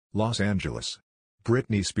Los Angeles.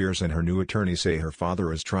 Britney Spears and her new attorney say her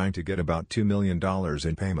father is trying to get about $2 million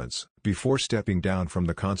in payments before stepping down from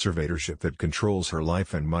the conservatorship that controls her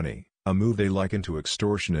life and money, a move they liken to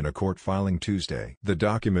extortion in a court filing Tuesday. The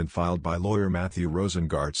document filed by lawyer Matthew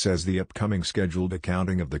Rosengart says the upcoming scheduled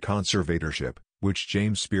accounting of the conservatorship, which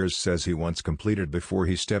James Spears says he wants completed before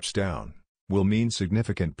he steps down, will mean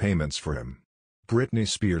significant payments for him. Britney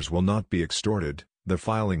Spears will not be extorted, the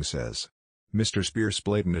filing says. Mr. Spears'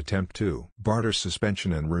 blatant attempt to barter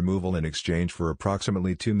suspension and removal in exchange for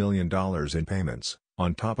approximately $2 million in payments,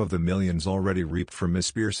 on top of the millions already reaped from Ms.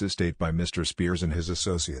 Spears' estate by Mr. Spears and his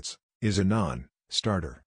associates, is a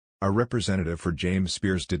non-starter. A representative for James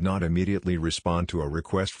Spears did not immediately respond to a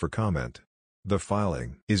request for comment. The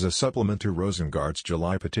filing is a supplement to Rosengart's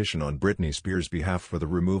July petition on Britney Spears' behalf for the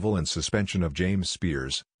removal and suspension of James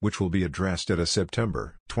Spears, which will be addressed at a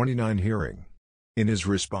September 29 hearing. In his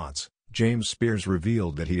response, James Spears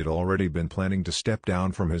revealed that he had already been planning to step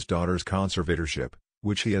down from his daughter's conservatorship,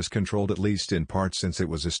 which he has controlled at least in part since it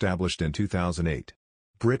was established in 2008.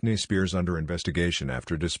 Britney Spears under investigation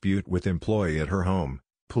after dispute with employee at her home,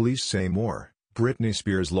 police say more. Britney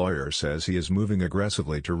Spears' lawyer says he is moving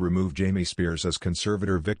aggressively to remove Jamie Spears as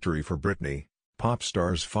conservator. Victory for Britney. Pop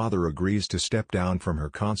star's father agrees to step down from her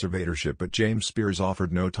conservatorship, but James Spears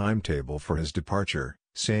offered no timetable for his departure,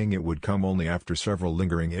 saying it would come only after several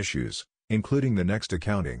lingering issues, including the next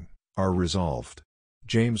accounting, are resolved.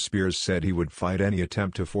 James Spears said he would fight any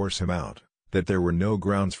attempt to force him out, that there were no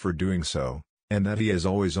grounds for doing so, and that he has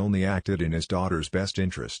always only acted in his daughter's best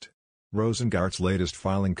interest. Rosengart's latest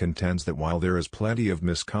filing contends that while there is plenty of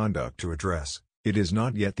misconduct to address, it is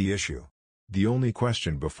not yet the issue. The only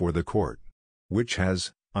question before the court, which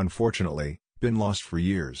has, unfortunately, been lost for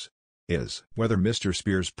years, is whether Mr.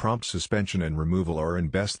 Spears' prompt suspension and removal are in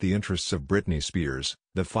best the interests of Britney Spears,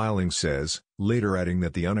 the filing says, later adding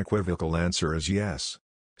that the unequivocal answer is yes.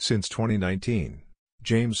 Since 2019,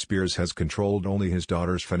 James Spears has controlled only his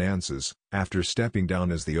daughter's finances, after stepping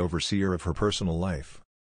down as the overseer of her personal life.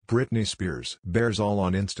 Britney Spears bears all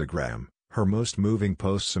on Instagram, her most moving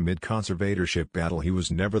posts amid conservatorship battle. He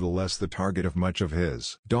was nevertheless the target of much of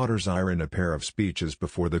his daughter's ire in a pair of speeches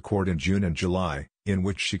before the court in June and July, in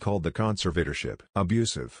which she called the conservatorship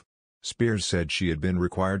abusive. Spears said she had been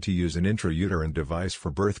required to use an intrauterine device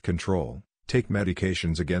for birth control, take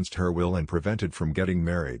medications against her will, and prevented from getting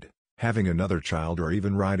married, having another child, or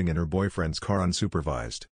even riding in her boyfriend's car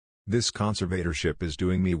unsupervised. "This conservatorship is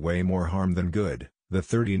doing me way more harm than good," the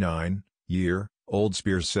 39-year-old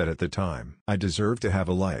Spears said at the time. "I deserve to have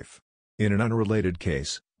a life." In an unrelated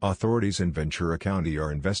case, authorities in Ventura County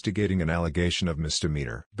are investigating an allegation of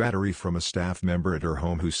misdemeanor battery from a staff member at her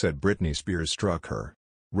home who said Britney Spears struck her.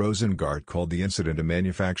 Rosengart called the incident a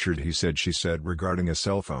manufactured he said she said regarding a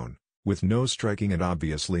cell phone, with no striking and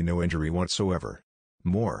obviously no injury whatsoever.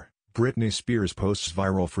 More, Britney Spears posts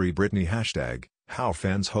viral Free Britney #, how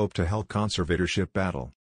fans hope to help conservatorship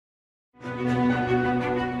battle.